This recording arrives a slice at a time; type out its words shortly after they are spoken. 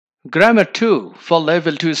Grammar 2 for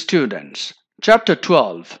Level 2 students. Chapter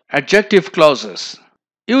 12. Adjective clauses.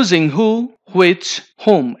 Using who, which,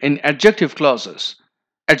 whom in adjective clauses.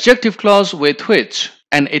 Adjective clause with which,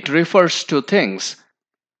 and it refers to things.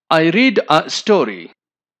 I read a story.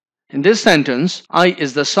 In this sentence, I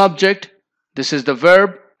is the subject, this is the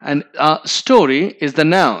verb, and a story is the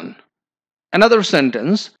noun. Another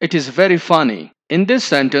sentence, it is very funny. In this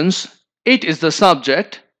sentence, it is the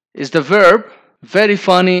subject, is the verb, very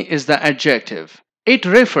funny is the adjective. It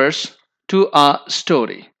refers to a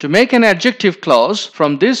story. To make an adjective clause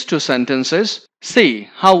from these two sentences, see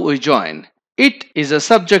how we join. It is a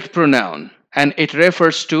subject pronoun and it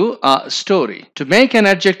refers to a story. To make an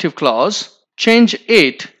adjective clause, change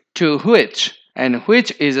it to which, and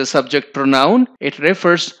which is a subject pronoun, it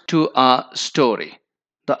refers to a story.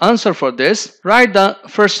 The answer for this, write the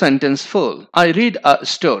first sentence full. I read a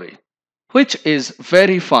story, which is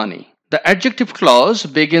very funny. The adjective clause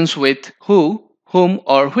begins with who, whom,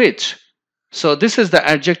 or which. So this is the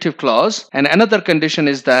adjective clause, and another condition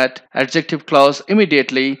is that adjective clause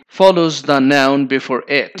immediately follows the noun before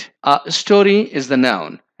it. A story is the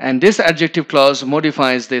noun, and this adjective clause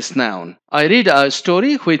modifies this noun. I read a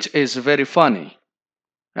story which is very funny.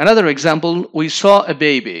 Another example, we saw a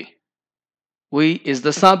baby. We is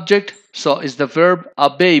the subject, saw is the verb, a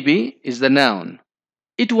baby is the noun.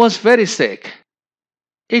 It was very sick.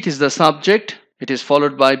 It is the subject, it is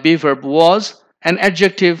followed by be verb was, and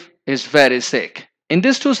adjective is very sick. In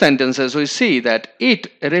these two sentences, we see that it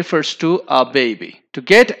refers to a baby. To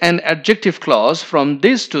get an adjective clause from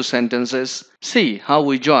these two sentences, see how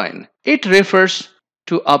we join. It refers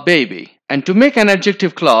to a baby. And to make an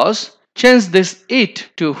adjective clause, change this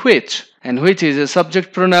it to which, and which is a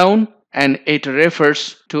subject pronoun, and it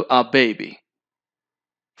refers to a baby.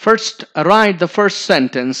 First, write the first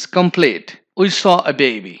sentence complete. We saw a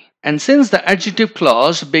baby. And since the adjective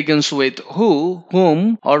clause begins with who,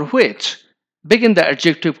 whom, or which, begin the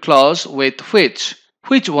adjective clause with which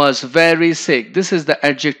was very sick. This is the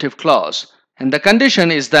adjective clause. And the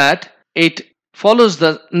condition is that it follows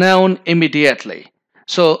the noun immediately.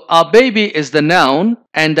 So a baby is the noun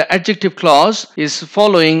and the adjective clause is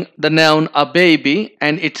following the noun a baby,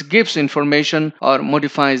 and it gives information or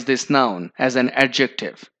modifies this noun as an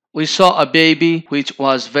adjective. We saw a baby which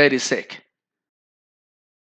was very sick.